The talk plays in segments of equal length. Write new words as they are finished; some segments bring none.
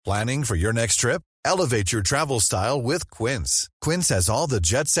Planning for your next trip? Elevate your travel style with Quince. Quince has all the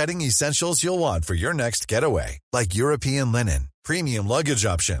jet-setting essentials you'll want for your next getaway, like European linen, premium luggage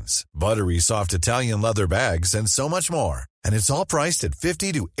options, buttery soft Italian leather bags, and so much more. And it's all priced at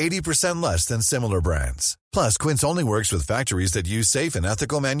 50 to 80% less than similar brands. Plus, Quince only works with factories that use safe and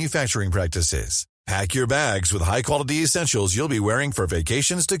ethical manufacturing practices. Pack your bags with high-quality essentials you'll be wearing for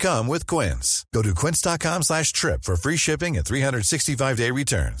vacations to come with Quince. Go to quince.com/trip for free shipping and 365-day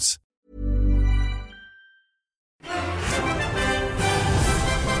returns.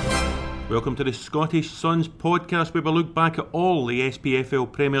 Welcome to the Scottish Suns podcast, where we look back at all the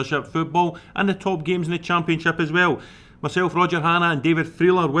SPFL Premiership football and the top games in the Championship as well. Myself, Roger Hanna, and David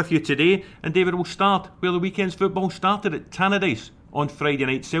Friel are with you today. And David, will start where the weekend's football started at Tannadice on Friday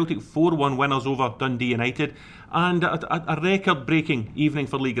night. Celtic 4-1 winners over Dundee United, and a record-breaking evening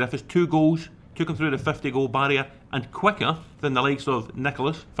for Lee Griffiths. 2 goals took him through the 50-goal barrier, and quicker than the likes of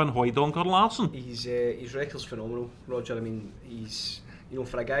Nicholas van Hooijdonk or Larsson. His record's phenomenal, Roger. I mean, he's,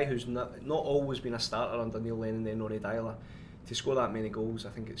 for a guy who's not always been a starter under Neil Lennon and Ronny Deila, to score that many goals,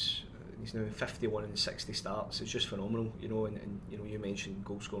 I think he's now 51 in 60 starts. It's just phenomenal, and you mentioned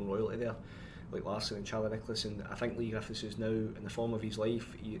goal-scoring royalty there, like Larsson and Charlie Nicholas, and I think Lee Griffiths is now in the form of his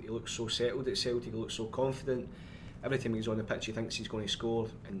life. He looks so settled at Celtic, he looks so confident. Every time he's on the pitch he thinks he's going to score,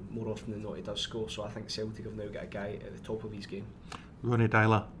 and more often than not he does score. So I think Celtic have now got a guy at the top of his game. Ronny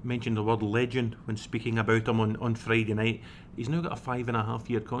Deila mentioned the word legend when speaking about him on Friday night. He's now got a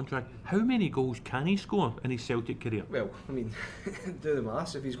 5.5-year contract. How many goals can he score in his Celtic career? Well, I mean, do the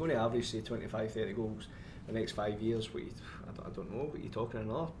maths. If he's going to average, say, 25-30 goals the next 5 years, I don't know, what you're talking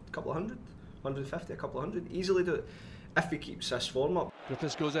another couple of hundred, 150, a couple of hundred, easily do it if he keeps this form up.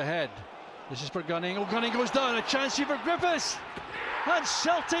 Griffiths goes ahead. This is for Gunning. Oh, Gunning goes down. A chance here for Griffiths, and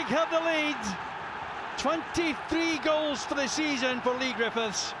Celtic have the lead. 23 goals for the season for Lee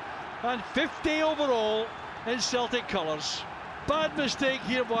Griffiths, and 50 overall in Celtic colours. Bad mistake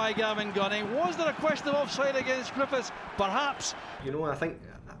here by Gavin Gunning. Was there a question of offside against Griffiths? Perhaps. I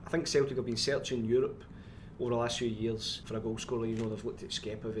think Celtic have been searching Europe over the last few years for a goal scorer. They've looked at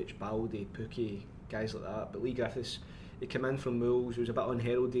Skepovic, Baldi, Pukki, guys like that. But Lee Griffiths, he came in from Wolves. He was a bit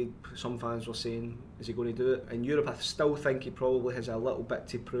unheralded. Some fans were saying, is he going to do it? In Europe, I still think he probably has a little bit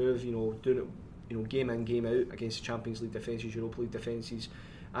to prove, doing it game in, game out against the Champions League defences, Europa League defences,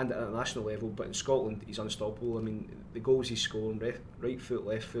 and at a national level. But in Scotland, he's unstoppable. I mean, the goals he's scoring, right foot,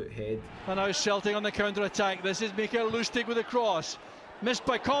 left foot, head. And now Celtic on the counter-attack. This is Mikael Lustig with a cross. Missed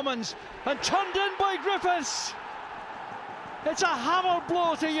by Commons and turned in by Griffiths. It's a hammer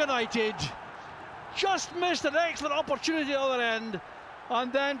blow to United. Just missed an excellent opportunity at the other end,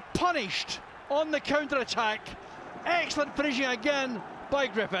 and then punished on the counter-attack. Excellent finishing again by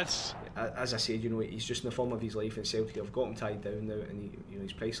Griffiths. As I said, he's just in the form of his life in Celtic. I've got him tied down now, and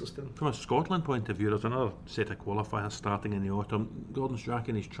he's priceless to them. From a Scotland point of view, there's another set of qualifiers starting in the autumn. Gordon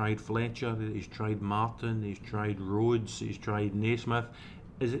Strachan, he's tried Fletcher, he's tried Martin, he's tried Rhodes, he's tried Naismith.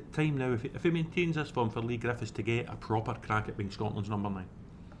 Is it time now, if he maintains this form, for Lee Griffiths to get a proper crack at being Scotland's number 9?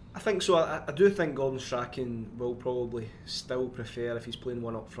 I think so. I do think Gordon Strachan will probably still prefer, if he's playing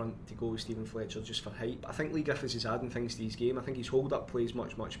one up front, to go with Stephen Fletcher just for hype. I think Lee Griffiths is adding things to his game. I think his hold-up play is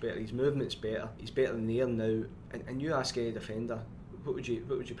much better. His movement's better. He's better than there now. And you ask any defender, what would you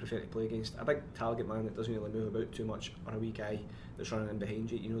prefer to play against? A big target man that doesn't really move about too much, or a wee guy that's running in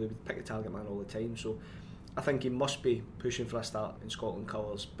behind you? They would pick the target man all the time. So I think he must be pushing for a start in Scotland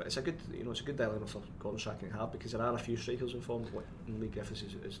colours, but it's a good, dilemma for Gordon Strachan to have, because there are a few strikers in form, and Lee Griffiths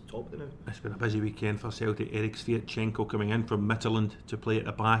is top of it now. It's been a busy weekend for Celtic. Eric Sviatchenko coming in from Midtjylland to play at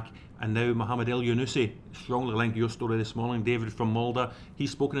the back, and now Mohamed El Yunusi, strongly linked. Your story this morning, David, from Molde.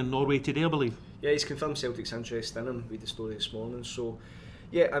 He's spoken in Norway today, I believe. Yeah, he's confirmed Celtic's interest in him with the story this morning. So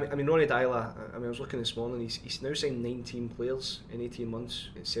yeah, I mean Ronny Deila, I was looking this morning, he's now signed 19 players in 18 months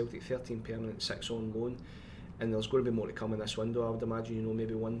at Celtic, 13 permanent, 6 on loan. And there's going to be more to come in this window, I would imagine,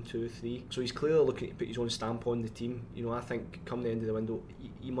 maybe 1, 2, 3. So he's clearly looking to put his own stamp on the team. I think come the end of the window,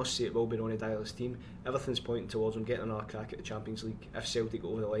 you must say it will be Ronny Deila's team. Everything's pointing towards him getting another crack at the Champions League if Celtic go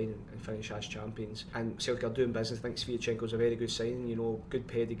over the line and finish as champions. And Celtic are doing business. I think Sviatchenko's a very good signing, good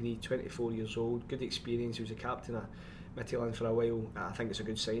pedigree, 24 years old, good experience. He was a captain of Midtjylland for a while. I think it's a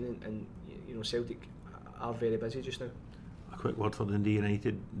good signing, and Celtic are very busy just now. A quick word for Dundee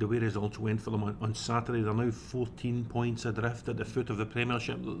United. The way results went for them on Saturday, they're now 14 points adrift at the foot of the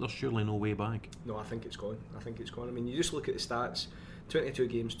Premiership. There's surely no way back. No, I think it's gone. I mean, you just look at the stats, 22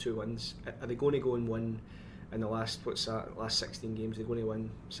 games, 2 wins. Are they going to go and win in the last 16 games they're going to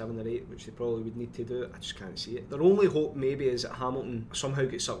win 7 or 8, which they probably would need to do. I just can't see it. Their only hope maybe is that Hamilton somehow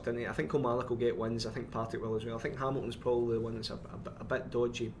gets sucked into it. I think Kilmarnock will get wins, I think Partick will as well. I think Hamilton's probably the one that's a bit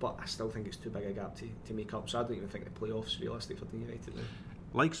dodgy, but I still think it's too big a gap to make up, so I don't even think the playoffs are realistic for the United now.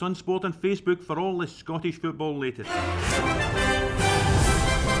 Like SunSport on Facebook for all the Scottish football latest.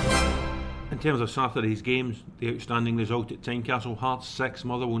 In terms of Saturday's games, the outstanding result at Tynecastle, Hearts 6,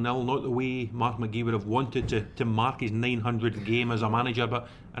 Motherwell 0, not the way Mark McGee would have wanted to mark his 900th game as a manager, but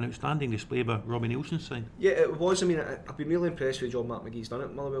an outstanding display by Robbie Nielsen's side. Yeah, it was. I mean, I've been really impressed with the job Mark McGee's done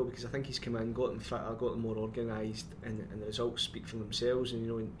at Motherwell, because I think he's come in, got them fitter, got them more organised, and the results speak for themselves. And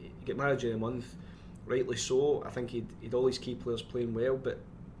you get manager of the month, rightly so. I think he'd all his key players playing well, but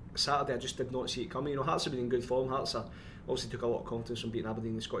Saturday I just did not see it coming. Hearts have been in good form. Hearts obviously took a lot of confidence from beating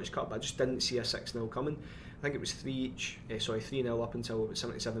Aberdeen in the Scottish Cup, but I just didn't see a 6-0 coming. I think it was 3-0 up until about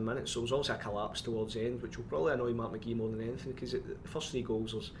 77 minutes, so it was also a collapse towards the end, which will probably annoy Mark McGee more than anything, because the first 3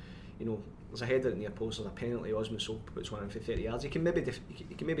 goals, there's a header in the near post, there's a penalty, Osman Soap puts one in for 30 yards. He can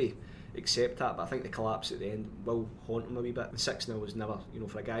maybe accept that, but I think the collapse at the end will haunt him a wee bit. The 6-0 was never,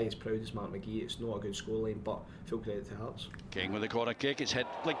 for a guy as proud as Mark McGee, it's not a good scoreline, but full credit to Hearts. King with a corner kick, it's hit,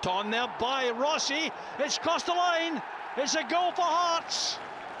 flicked on there by Rossi, it's crossed the line, it's a goal for Hearts.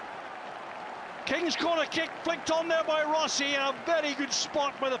 King's corner kick flicked on there by Rossi, and a very good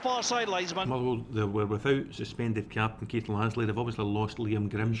spot by the far side linesman. Motherwell, they were without suspended captain Keith Lasley. They've obviously lost Liam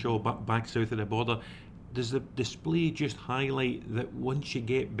Grimshaw back south of the border. Does the display just highlight that once you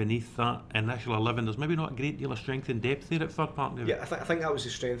get beneath that initial 11, there's maybe not a great deal of strength and depth there at Fir Park? Yeah, I think that was the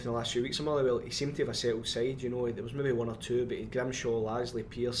strength in the last few weeks of Motherwell. He seemed to have a settled side. There was maybe 1 or 2, but he had Grimshaw, Lasley,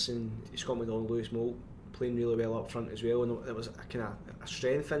 Pearson, Scott McDonald, Lewis Moult playing really well up front as well, and there was a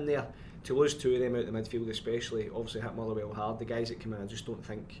strength in there. To lose 2 of them out the midfield especially obviously hit Motherwell hard. The guys that came in I just don't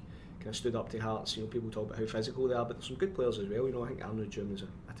think kind of stood up to Hearts. People talk about how physical they are, but there's some good players as well. I think Arnaud Djoum is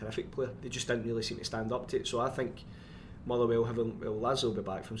a terrific player. They just didn't really seem to stand up to it, so I think Motherwell, Lasley will be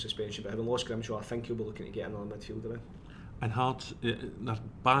back from suspension, but having lost Grimshaw, I think he'll be looking to get another midfielder in. And Hearts, they're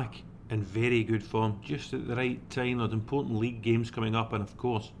back in very good form, just at the right time. There's important league games coming up, and of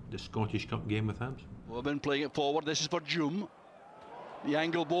course the Scottish Cup game with Hibs. We've been playing it forward. This is for Djoum. The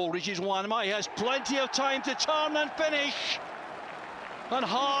angle ball reaches Wanma. He has plenty of time to turn and finish. And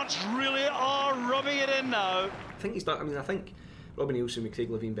Hearts really are rubbing it in now. I think he's done. I think Robbie Nielsen with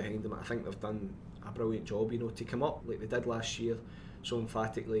Craig Levein behind him, I think they've done a brilliant job, to come up like they did last year so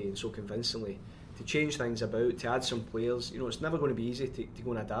emphatically and so convincingly, to change things about, to add some players. It's never going to be easy to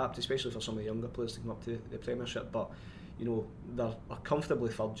go and adapt, especially for some of the younger players to come up to the Premiership, but they're comfortably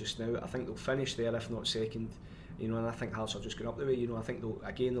third just now. I think they'll finish there if not second. And I think Hearts are just going up the way. I think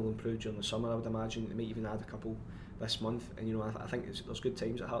they'll improve during the summer, I would imagine. They might even add a couple this month, and I think there's good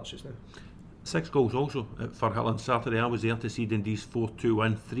times at Hearts just now. 6 goals also for Hill on Saturday. I was there to see Dundee's 4-2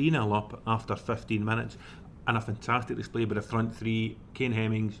 win, 3-0 up after 15 minutes, and a fantastic display by the front 3, Kane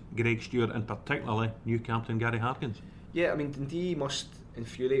Hemmings, Greg Stewart, and particularly new captain Gary Harkins. Yeah, Dundee must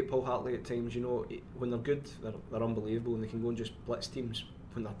infuriate Paul Hartley at times. When they're good, they're unbelievable, and they can go and just blitz teams.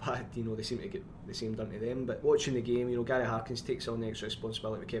 When they're bad, they seem to get the same done to them. But watching the game, Gary Harkins takes on the extra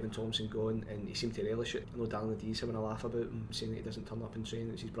responsibility with Kevin Thompson gone, and he seemed to relish it. I know Darren Lee's having a laugh about him, saying that he doesn't turn up in training.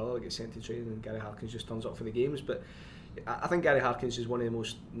 It's his brother that gets sent to training, and Gary Harkins just turns up for the games. But I think Gary Harkins is one of the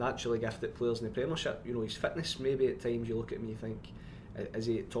most naturally gifted players in the Premiership. His fitness, maybe at times you look at him and you think, is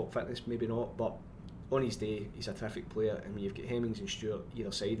he at top fitness? Maybe not, but on his day, he's a terrific player. And when you've got Hemmings and Stewart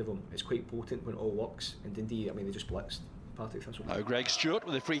either side of him, it's quite potent when it all works. And Dundee, they just blitzed Partick Thistle. Now Greg Stewart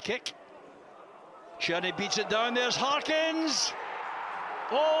with a free kick. Cherney beats it down, there's Harkins.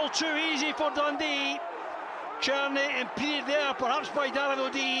 All too easy for Dundee. Cherney impeded there, perhaps by Darren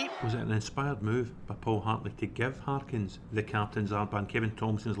O'Dea. Was it an inspired move by Paul Hartley to give Harkins the captain's armband? Kevin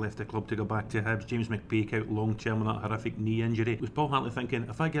Thompson's left the club to go back to Hibs. James McPake out long term with that horrific knee injury. Was Paul Hartley thinking,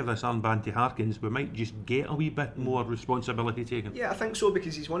 if I give this armband to Harkins, we might just get a wee bit more responsibility taken? Yeah, I think so,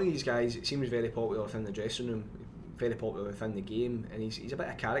 because he's one of these guys, it seems very popular within the dressing room, very popular within the game, and he's a bit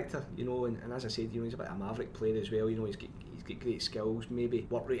of a character, and as I said, he's a bit of a maverick player as well. He's got great skills. Maybe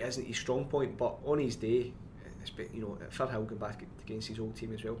work rate isn't his strong point, but on his day, Friel going back against his old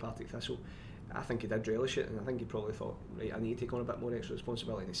team as well, Partick Thistle, I think he did relish it, and I think he probably thought, right, I need to take on a bit more extra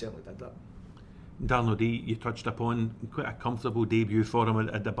responsibility, and he certainly did that. Darren O'Dea, you touched upon, quite a comfortable debut for him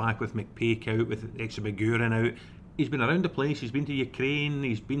at the back with McPake out, with Exabiguren out. He's been around the place, he's been to Ukraine,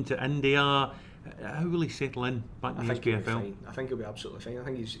 he's been to India. How will he settle in back in the SPFL? I think he'll be absolutely fine. I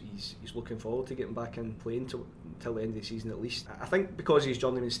think he's looking forward to getting back in playing till the end of the season at least. I think because he's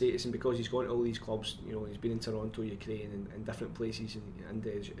journeyman status and because he's gone to all these clubs, he's been in Toronto, Ukraine and different places, and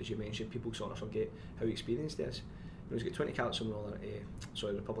as you mentioned, people sort of forget how experienced he is. He's got 20 caps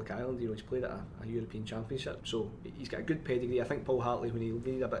on Republic Island. He's played at a European Championship, so he's got a good pedigree. I think Paul Hartley, when he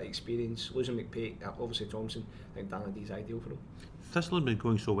needed a bit of experience, losing McPake, obviously Thompson, I think Danady's ideal for him. Thistle has been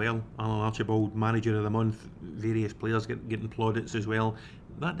going so well. Alan Archibald, Manager of the Month, various players getting plaudits as well.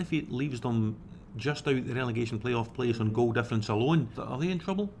 That defeat leaves them just out the relegation playoff place on goal difference alone. Are they in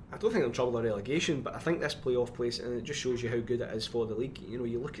trouble? I don't think they're in trouble with relegation, but I think this playoff place, and it just shows you how good it is for the league.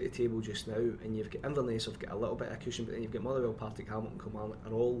 You look at the table just now, and you've got Inverness have got a little bit of cushion, but then you've got Motherwell, Partick, Hamilton, Kilmarnock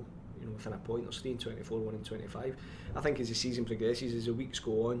are all within a point. There's 3 and 24, 1 and 25. I think as the season progresses, as the weeks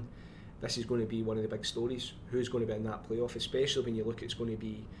go on, this is going to be one of the big stories. Who's going to be in that playoff, especially when you look, it's going to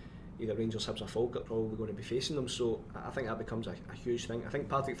be either Rangers, Hibs or Falkirk probably going to be facing them. So I think that becomes a huge thing. I think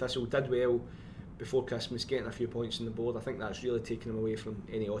Partick Thistle did well before Christmas, getting a few points on the board. I think that's really taken them away from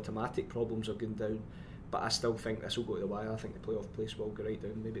any automatic problems of going down. But I still think this will go to the wire. I think the playoff place will go right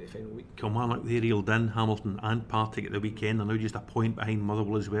down, maybe the final week. Kilmarnock, they reeled in Hamilton and Partick at the weekend. They're now just a point behind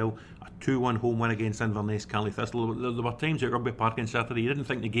Motherwell as well. A 2-1 home win against Inverness, Cally Thistle. There were times at Rugby Park on Saturday you didn't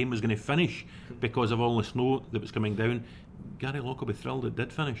think the game was going to finish because of all the snow that was coming down. Gary Locke will be thrilled it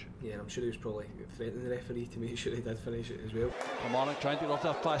did finish. Yeah, I'm sure he was probably threatening the referee to make sure he did finish it as well. Kilmarnock trying to get off to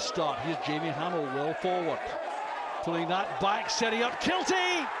a fast start. Here's Jamie Hamill well forward, pulling that back, setting up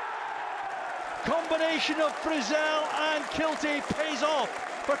Kiltie. Combination of Friel and Kiltie pays off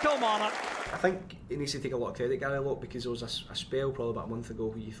for Kilmarnock. I think he needs to take a lot of credit, Gary Locke, because there was a spell probably about a month ago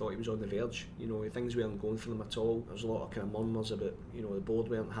where you thought he was on the verge. Things weren't going for them at all. There was a lot of kind of murmurs about, the board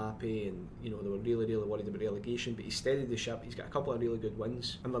weren't happy and, they were really, really worried about relegation. But he steadied the ship. He's got a couple of really good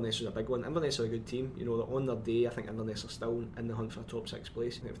wins. Inverness was a big one. Inverness are a good team. They're on their day. I think Inverness are still in the hunt for a top 6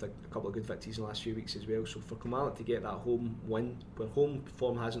 place. I think they've had a couple of good victories in the last few weeks as well. So for Kilmarnock to get that home win, where home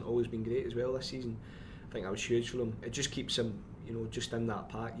form hasn't always been great as well this season, I think that was huge for them. It just keeps him, just in that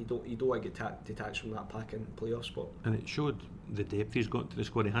pack. You don't want to get detached from that pack in playoff spot. And it showed the depth he's got to the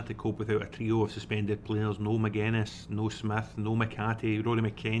squad. He had to cope without a trio of suspended players. No McGuinness, no Smith, no McCarthy. Rory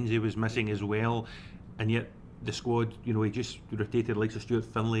McKenzie was missing as well. And yet the squad, he just rotated like Stuart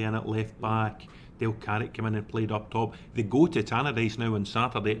Finlay in at left back. Dale Carrick came in and played up top. They go to Tannadice now on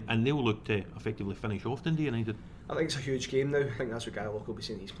Saturday and they'll look to effectively finish off Dundee United. I think it's a huge game now. I think that's what Guy Locke will be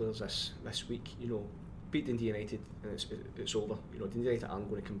saying to his players this week. Beat Dundee United and it's over. Dundee United aren't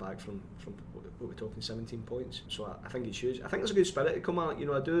going to come back from what we're talking 17 points. So I think it's huge. I think there's a good spirit to come out. You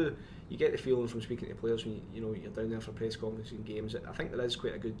get the feeling from speaking to players when you're down there for press conferences and games. I think there is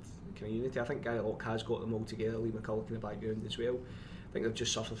quite a good kind of unity. I think Guy Locke has got them all together. Lee McCulloch in the background as well. I think they've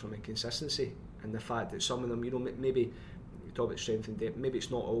just suffered from inconsistency and the fact that some of them, maybe you talk about strength and depth. Maybe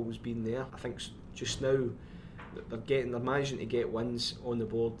it's not always been there. I think just now they're managing to get wins on the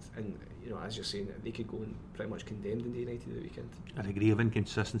board, and as you're saying, they could go and pretty much condemn Dundee United at the weekend. A degree of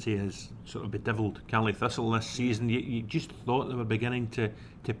inconsistency has sort of bedevilled Cally Thistle this season. You just thought they were beginning to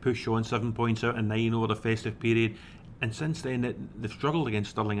push on 7 points out of 9 over the festive period, and since then they've struggled against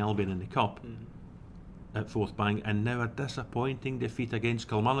Stirling Albion in the Cup at Fourth Bank, and now a disappointing defeat against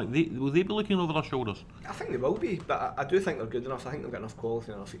Kilmarnock. Will they be looking over their shoulders? I think they will be, but I do think they're good enough. I think they've got enough quality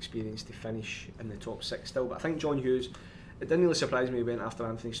and enough experience to finish in the top 6 still. But I think John Hughes, it didn't really surprise me he went after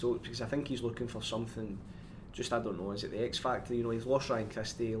Anthony Stokes, because I think he's looking for something, just I don't know, is it the X factor? He's lost Ryan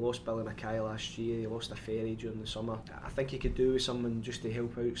Christie, he lost Billy Mackay last year, he lost a Ferry during the summer. I think he could do with someone just to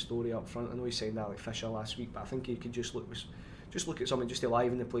help out Story up front. I know he signed Alec Fisher last week, but I think he could just look at something just to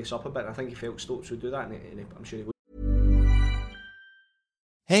liven the place up a bit. I think he felt Stokes would do that, and I'm sure he would.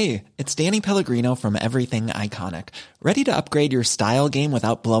 Hey, it's Danny Pellegrino from Everything Iconic. Ready to upgrade your style game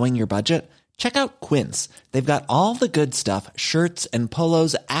without blowing your budget? Check out Quince. They've got all the good stuff, shirts and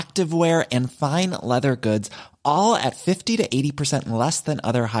polos, activewear, and fine leather goods, all at 50 to 80% less than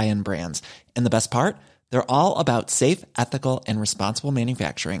other high-end brands. And the best part? They're all about safe, ethical, and responsible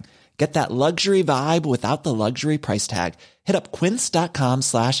manufacturing. Get that luxury vibe without the luxury price tag. Hit up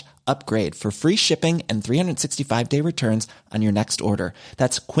quince.com/upgrade for free shipping and 365-day returns on your next order.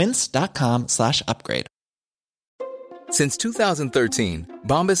 That's quince.com/upgrade. Since 2013,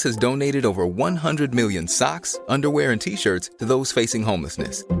 Bombas has donated over 100 million socks, underwear, and T-shirts to those facing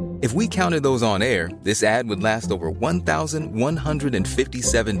homelessness. If we counted those on air, this ad would last over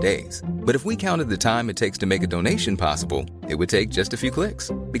 1,157 days. But if we counted the time it takes to make a donation possible, it would take just a few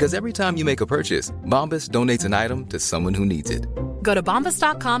clicks. Because every time you make a purchase, Bombas donates an item to someone who needs it. Go to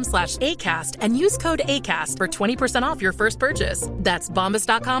bombas.com/ACAST and use code ACAST for 20% off your first purchase. That's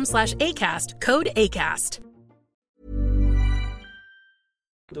bombas.com/ACAST, code ACAST.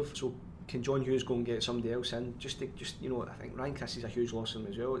 So can John Hughes go and get somebody else in? Just I think Ryan Christie's a huge loss for him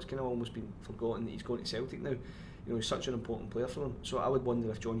as well. It's kind of almost been forgotten that he's going to Celtic now. He's such an important player for them. So I would wonder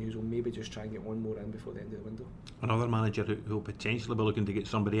if John Hughes will maybe just try and get one more in before the end of the window. Another manager who will potentially be looking to get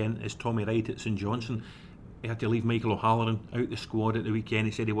somebody in is Tommy Wright at St Johnstone. He had to leave Michael O'Halloran out the squad at the weekend.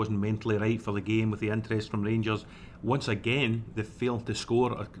 He said he wasn't mentally right for the game with the interest from Rangers. Once again, they failed to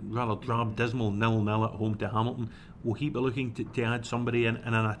score a rather drab, dismal 0-0 at home to Hamilton. Will he be looking to add somebody in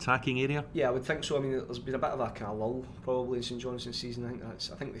an attacking area? Yeah, I would think so. I mean, there's been a bit of a kind of lull probably in St Johnstone's season.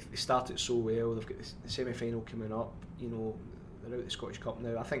 I think they started so well. They've got the semi-final coming up. They're out the Scottish Cup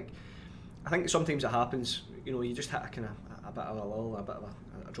now. I think sometimes it happens. You just hit a bit of a lull, a bit of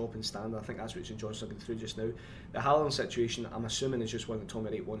a drop in standard. I think that's what St Johnstone have been through just now. The Halloran situation, I'm assuming, is just one that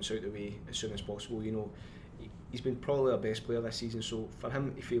Tommy Wright wants out of the way as soon as possible. He's been probably our best player this season, so for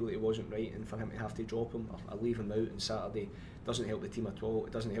him to feel that he wasn't right and for him to have to drop him or leave him out on Saturday doesn't help the team at all.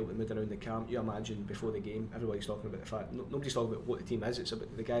 It doesn't help the mood around the camp. You imagine before the game, everybody's talking about the fact, nobody's talking about what the team is, it's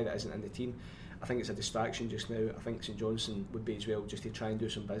about the guy that isn't in the team. I think it's a distraction just now. I think St Johnstone would be as well just to try and do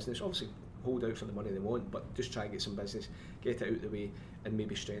some business. Obviously hold out for the money they want, but just try and get some business, get it out of the way and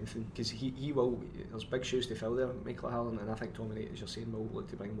maybe strengthen, because he will, there's big shoes to fill there, Michael O'Halloran, and I think Tommy Wright, as you're saying, will look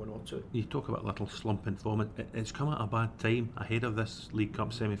to bring one or two. You talk about a little slump in form. It's come at a bad time ahead of this League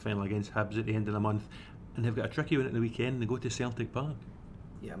Cup semi-final against Hibs at the end of the month, and they've got a tricky one at the weekend. They go to Celtic Park.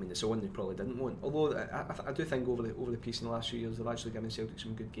 Yeah, I mean, it's the one they probably didn't want, although I do think over the piece in the last few years they've actually given Celtic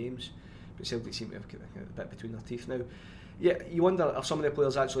some good games, but Celtic seem to have a bit between their teeth now. Yeah, you wonder, are some of the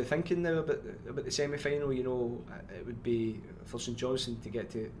players actually thinking now about the semi-final? It would be, for St Johnstone to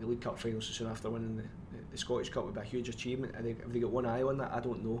get to the League Cup final so soon after winning the Scottish Cup would be a huge achievement. Have they got one eye on that? I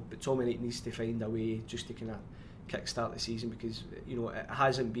don't know, but Tommy Wright needs to find a way just to kind of kick-start the season, because it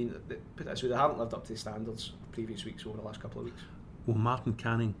hasn't been, put it this way, they haven't lived up to the standards of previous weeks over the last couple of weeks. Will Martin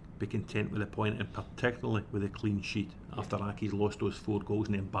Canning be content with the point, and particularly with a clean sheet after Aki's lost those 4 goals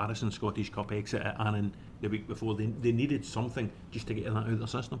in the embarrassing Scottish Cup exit at Annan the week before? They needed something just to get that out of their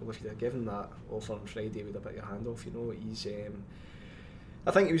system. Well, if you'd have given that offer on Friday with a bit of your hand off, he's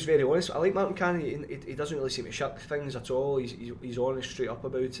I think he was very honest. I like Martin Canning. He doesn't really seem to shirk things at all. He's honest, straight up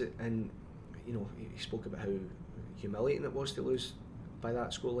about it, and he spoke about how humiliating it was to lose by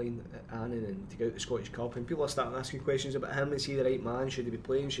that scoreline at Annan and to go out the Scottish Cup, and people are starting asking questions about him. Is he the right man? Should he be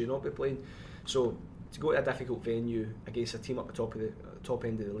playing? Should he not be playing? So to go to a difficult venue against a team up the top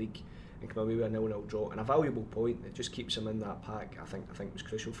end of the league and come away with a 0-0 draw and a valuable point that just keeps him in that pack, I think was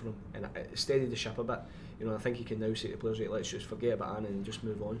crucial for him, and it steadied the ship a bit. I think he can now say to the players, right, let's just forget about Annan and just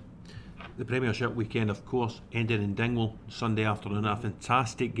move on. The Premiership weekend, of course, ended in Dingwall Sunday afternoon. A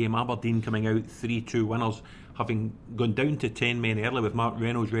fantastic game. Aberdeen coming out 3-2 winners, having gone down to 10 men early with Mark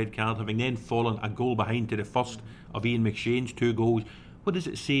Reynolds' red card, having then fallen a goal behind to the first of Ian McShane's 2 goals. What does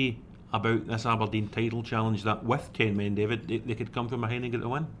it say about this Aberdeen title challenge that with 10 men, David, they could come from behind and get the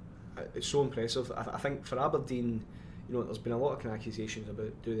win? It's so impressive. I think for Aberdeen, there's been a lot of kind of accusations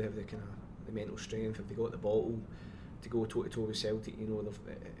about, do they have the kind of the mental strength, have they got the bottle to go toe to toe with Celtic?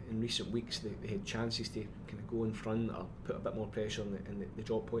 In recent weeks they had chances to kind of go in front or put a bit more pressure on the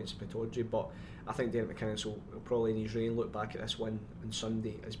drop points of Pittodrie, but I think Derek McInnes will probably in his reign look back at this win on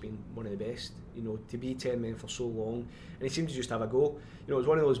Sunday as being one of the best. To be 10 men for so long, and he seemed to just have a go. It was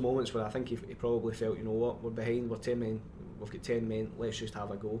one of those moments where I think he probably felt, we're behind, we're 10 men, we've got 10 men, let's just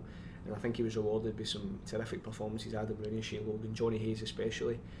have a go. And I think he was rewarded with some terrific performances. Adam Rooney, Shane Logan, Johnny Hayes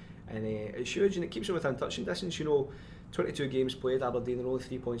especially, and it's huge, and it keeps them within touching distance. 22 games played, Aberdeen are only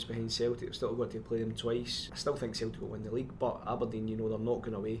 3 points behind Celtic. They've still got to play them twice. I still think Celtic will win the league, but Aberdeen, they're not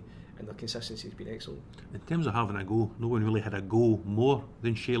going away, and their consistency has been excellent. In terms of having a go, no one really had a go more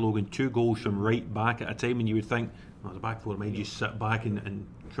than Shea Logan. 2 goals from right back at a time when you would think, the back four might just sit back and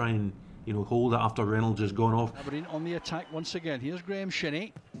try and hold it after Reynolds has gone off. Aberdeen on the attack once again. Here's Graham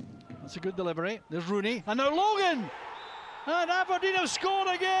Shinney. That's a good delivery. There's Rooney, and now Logan. And Aberdeen have scored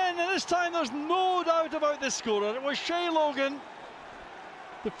again, and this time there's no doubt about this scorer. It was Shea Logan,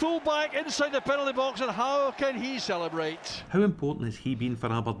 the full-back inside the penalty box, and how can he celebrate? How important has he been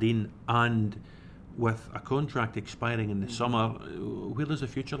for Aberdeen, and with a contract expiring in the summer, where does the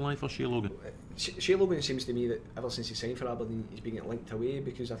future lie for Shea Logan? Shea Logan seems to me that ever since he signed for Aberdeen he's been getting linked away,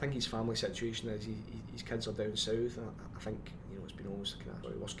 because I think his family situation is his kids are down south. I think it's been almost kind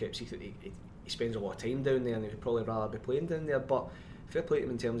of worst kept secret. He spends a lot of time down there, and he'd probably rather be playing down there, but fair play to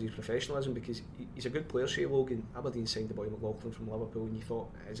him in terms of his professionalism, because he's a good player, Shea Logan. Aberdeen signed the boy McLaughlin from Liverpool, and you thought,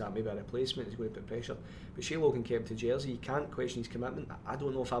 is that maybe a replacement? He's going to put pressure. But Shea Logan kept to jersey. You can't question his commitment. I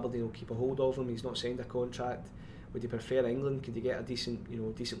don't know if Aberdeen will keep a hold of him. He's not signed a contract. Would he prefer England? Could he get a decent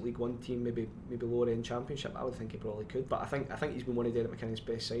League One team, maybe lower end Championship? I would think he probably could. But I think he's been one of Derek McKinnon's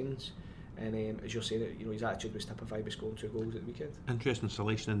best signings. And as you're saying, his attitude was typified by scoring 2 goals at the weekend. Interesting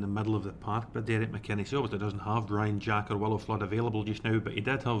selection in the middle of the park, but Derek McKinnon, he obviously doesn't have Ryan Jack or Willow Flood available just now, but he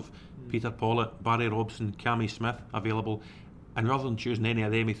did have Peter Pollitt, Barry Robson, Cammy Smith available, and rather than choosing any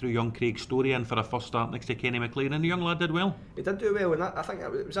of them, he threw young Craig Story in for a first start next to Kenny McLean, and the young lad did well. He did do well, and I think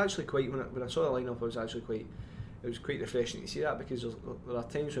it was actually quite, when I saw the lineup, it was quite refreshing to see that, because there are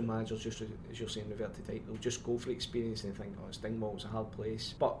times when managers just, as you're saying, revert to type. They'll just go for experience and think, it's Dingwall's a hard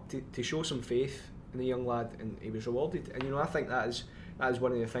place. But to show some faith in the young lad, and he was rewarded. And I think that is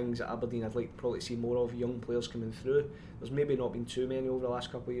one of the things that Aberdeen I'd like probably to see more of, young players coming through. There's maybe not been too many over the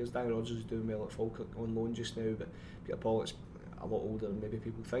last couple of years. Danny Rodgers is doing well at Falkirk on loan just now, but Peter Pollitt's a lot older than maybe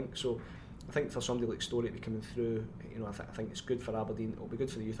people think. So I think for somebody like Story to be coming through, I think it's good for Aberdeen. It'll be good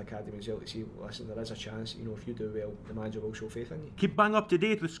for the youth academy as well to see, listen, there is a chance, if you do well, the manager will show faith in you. Keep bang up to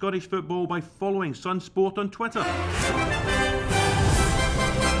date with Scottish football by following SunSport on Twitter.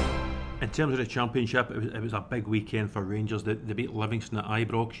 In terms of the Championship, it was a big weekend for Rangers. They beat Livingston at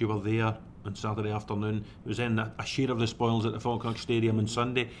Ibrox. You were there on Saturday afternoon. It was in a share of the spoils at the Falkirk Stadium on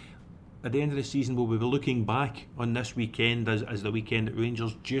Sunday. At the end of the season, will we be looking back on this weekend as the weekend that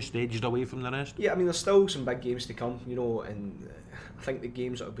Rangers just edged away from the rest? Yeah, there's still some big games to come, and I think the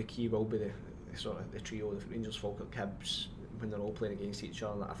games that will be key will be the sort of the trio, the Rangers, Falkirk, Hibs, when they're all playing against each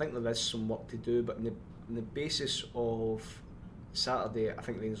other. I think there is some work to do, but on the basis of Saturday, I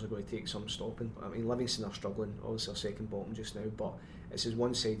think Rangers are going to take some stopping. Livingston are struggling, obviously they're second bottom just now, but it's as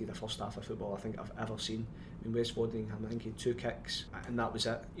one-sided the first half of football I think I've ever seen. West Foderingham, I think he had 2 kicks, and that was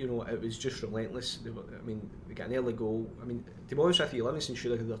it. It was just relentless. They got an early goal. To be honest with you, Livingston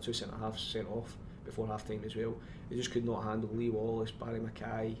should have had their 2 centre-halves sent off before half-time as well. They just could not handle Lee Wallace, Barry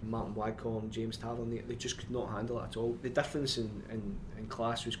Mackay, Martin Wagcombe, James Tavern. They just could not handle it at all. The difference in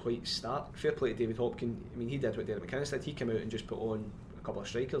class was quite stark. Fair play to David Hopkins. He did what Derek McInnes did. He came out and just put on a couple of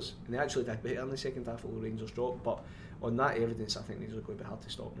strikers, and they actually did better in the second half, although Rangers dropped. But on that evidence, I think Rangers are going to be hard to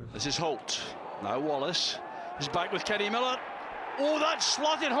stop now. This is Holt. Now Wallace is back with Kenny Miller. Oh, that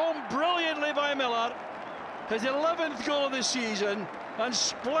slotted home brilliantly by Miller. His 11th goal of the season, and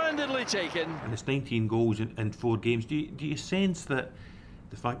splendidly taken. And it's 19 goals in 4 games. Do you sense that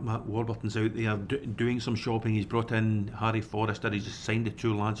the fact Matt Warburton's out there doing some shopping, he's brought in Harry Forrester, he's just signed the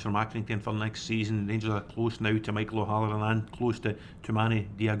 2 lads from Accrington for next season, Rangers are close now to Michael O'Halloran and close to Tumani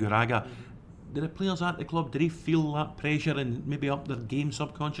Diaguraga. Do the players at the club, do they feel that pressure and maybe up their game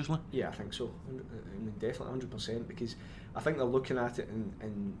subconsciously? Yeah, I think so. Definitely 100%, because I think they're looking at it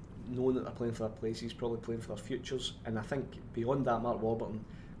and knowing that they're playing for their places, probably playing for their futures. And I think beyond that, Mark Warburton,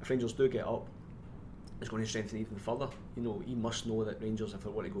 if Rangers do get up, is going to strengthen even further. He must know that Rangers, if they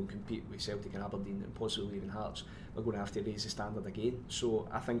want to go and compete with Celtic and Aberdeen and possibly even Hearts, they're going to have to raise the standard again. So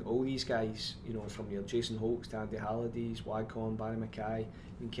I think all these guys, from your Jason Holtz to Andy Halliday's, Wagcombe, Barry Mackay,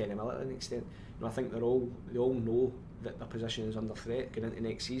 and Kenny Miller to an extent, I think they all know that their position is under threat going into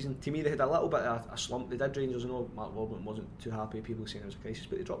next season. To me, they had a little bit of a slump. They did, Rangers. Mark Warburton wasn't too happy. People saying it was a crisis,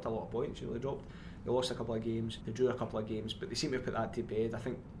 but they dropped a lot of points. They lost a couple of games, they drew a couple of games, but they seem to have put that to bed. I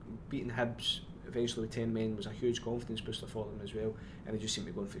think beating Hibs eventually with 10 men was a huge confidence booster for them as well, and they just seem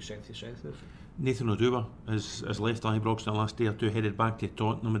to be going from strength to strength now. Nathan Oduwa has left Ibrox in the last day or two, headed back to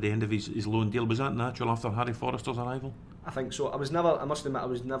Tottenham at the end of his loan deal. Was that natural after Harry Forrester's arrival? I think so. I must admit, I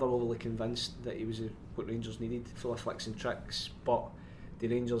was never overly convinced that he was what Rangers needed, full of flicks and tricks, but the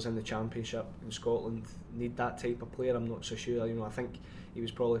Rangers in the Championship in Scotland need that type of player. I'm not so sure. I think he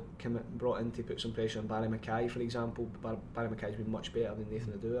was probably brought in to put some pressure on Barry Mackay, for example. Barry Mackay's been much better than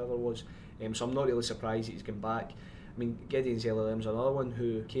Nathan Oduwa ever was, so I'm not really surprised that he's come back. Gideon Zellerlem's another one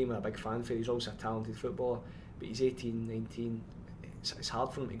who came with a big fanfare. He's also a talented footballer, but he's 18, 19. It's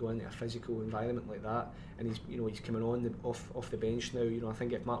hard for him to go into a physical environment like that, and he's coming on off the bench now. I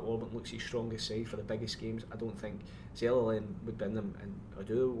think if Matt Warburton looks his strongest side for the biggest games, I don't think Zellerlem would bin them, and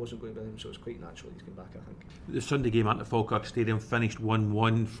Oduwa wasn't going to bin them, so it's quite natural he's come back, I think. The Sunday game at the Falkirk Stadium finished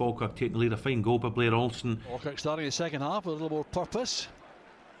 1-1. Falkirk taking the lead, a fine goal by Blair Alston. Falkirk starting the second half with a little more purpose.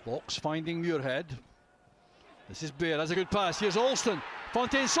 Box finding Muirhead. This is Bear, that's a good pass. Here's Alston.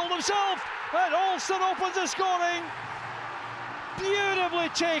 Fontaine sold himself, and Alston opens the scoring. Beautifully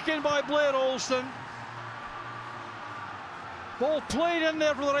taken by Blair Alston. Ball played in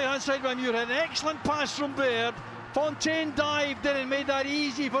there from the right hand side by Muirhead. An excellent pass from Baird. Fontaine dived in and made that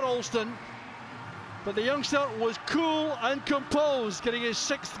easy for Alston. But the youngster was cool and composed, getting his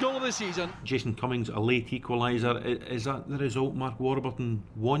 6th goal of the season. Jason Cummings, a late equaliser. Is that the result Mark Warburton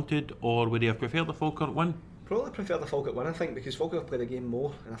wanted, or would he have preferred the Falkirk win? Probably prefer the Falkirk win, I think, because Falkirk played the game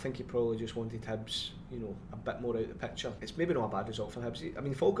more, and I think he probably just wanted Hibs, a bit more out of the picture. It's maybe not a bad result for Hibs. I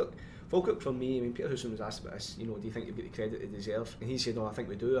mean, Falkirk for me, Peter Houston was asked about this, do you think you've got the credit they deserve? And he said, no, I think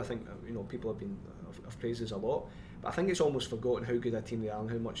we do. I think, people have praised us a lot. But I think it's almost forgotten how good a team they are and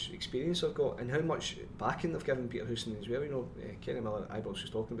how much experience they've got and how much backing they've given Peter Houston as well. Kenny Miller at Ibrox was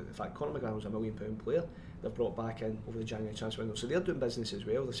talking about the fact Conor McGrath was £1 million player they've brought back in over the January transfer window. So they're doing business as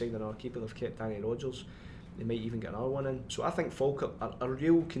well. They're signing another keeper, they've kept Danny Rodgers. They might even get another one in. So I think Falkirk are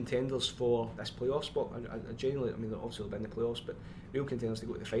real contenders for this playoff spot. And generally, obviously they'll be in the playoffs, but real contenders to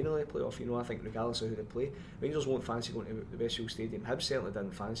go to the final of the playoff. I think regardless of who they play, Rangers won't fancy going to the Westfield Stadium. Hibs certainly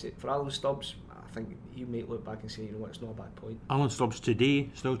didn't fancy it. For Alan Stubbs, I think he might look back and say, it's not a bad point. Alan Stubbs today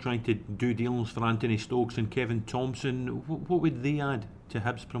still trying to do deals for Anthony Stokes and Kevin Thompson. What would they add to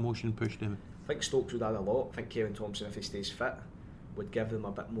Hibs' promotion push, David? I think Stokes would add a lot. I think Kevin Thompson, if he stays fit, would give them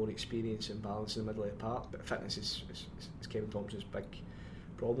a bit more experience and balance in the middle of the park. But fitness is Kevin Thompson's big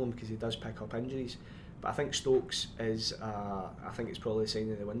problem because he does pick up injuries. But I think Stokes is, I think it's probably a sign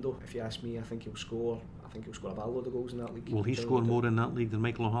in the window. If you ask me, I think he'll score a bad load of goals in that league. Will he score more in that league than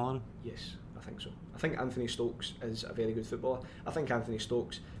Michael O'Halloran? Yes, I think so. I think Anthony Stokes is a very good footballer. I think Anthony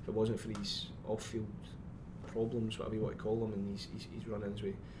Stokes, if it wasn't for his off-field problems, whatever you want to call them, and his run-ins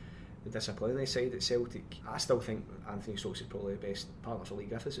with the disciplinary side at Celtic, I still think Anthony Stokes is probably the best partner for Lee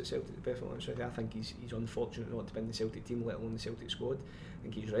Griffiths at Celtic, to be perfectly honest with you. I think he's unfortunate not to be in the Celtic team, let alone the Celtic squad. I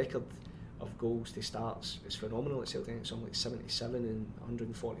think his record of goals to starts is phenomenal at Celtic. I think it's something like 77 and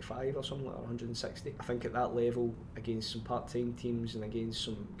 145 or something like that, 160. I think at that level, against some part-time teams and against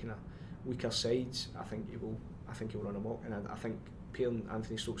some kind of weaker sides, I think he'll run amok. And I think pairing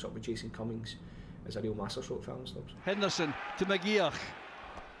Anthony Stokes up with Jason Cummings is a real masterstroke for Alan Stubbs. Henderson to McGeoch.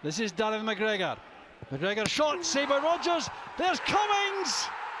 This is Darren McGregor. McGregor shot, saved by Rodgers. There's Cummings!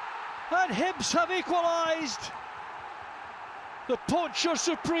 And Hibs have equalised. The poacher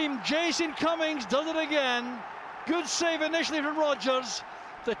supreme, Jason Cummings, does it again. Good save initially from Rodgers.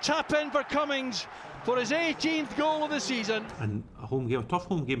 The tap in for Cummings for his 18th goal of the season. And a tough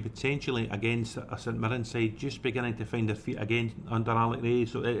home game potentially against a St Mirren side just beginning to find their feet again under Alec Ray.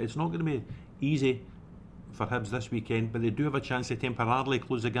 So it's not going to be easy for Hibs this weekend, but they do have a chance to temporarily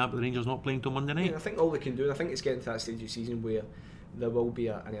close the gap with the Rangers not playing till Monday night. Yeah, I think all they can do, I think it's getting to that stage of the season where there will be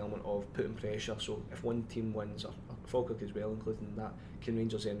an element of putting pressure. So if one team wins, or Falkirk as well, including that, can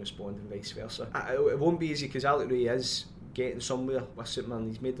Rangers then respond and vice versa? It won't be easy because Alec Ray is getting somewhere with Superman.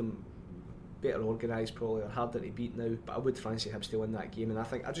 He's made them better organised probably, or harder to beat now, but I would fancy Hibs to win that game. And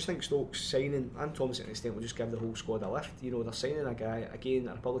I just think Stokes signing, and Thompson to an extent, will just give the whole squad a lift. They're signing a guy, again,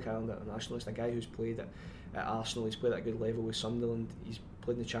 a Republic Ireland internationalist, a guy who's played at Arsenal, he's played at a good level with Sunderland, he's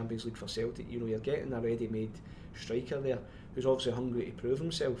played in the Champions League for Celtic. You're getting a ready-made striker there who's obviously hungry to prove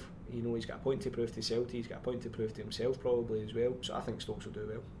himself. He's got a point to prove to Celtic, he's got a point to prove to himself probably as well. So I think Stokes will do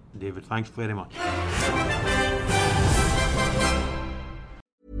well. David, thanks very much.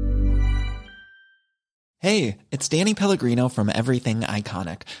 Hey, it's Danny Pellegrino from Everything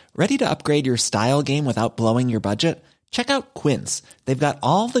Iconic. Ready to upgrade your style game without blowing your budget? Check out Quince. They've got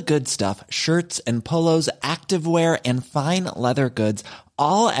all the good stuff, shirts and polos, activewear, and fine leather goods,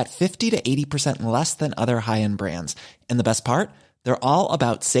 all at 50 to 80% less than other high-end brands. And the best part? They're all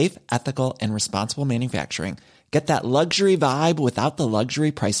about safe, ethical, and responsible manufacturing. Get that luxury vibe without the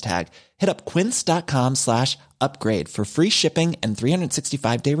luxury price tag. Hit up quince.com/upgrade for free shipping and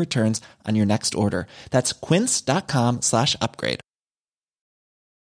 365-day returns on your next order. That's quince.com/upgrade.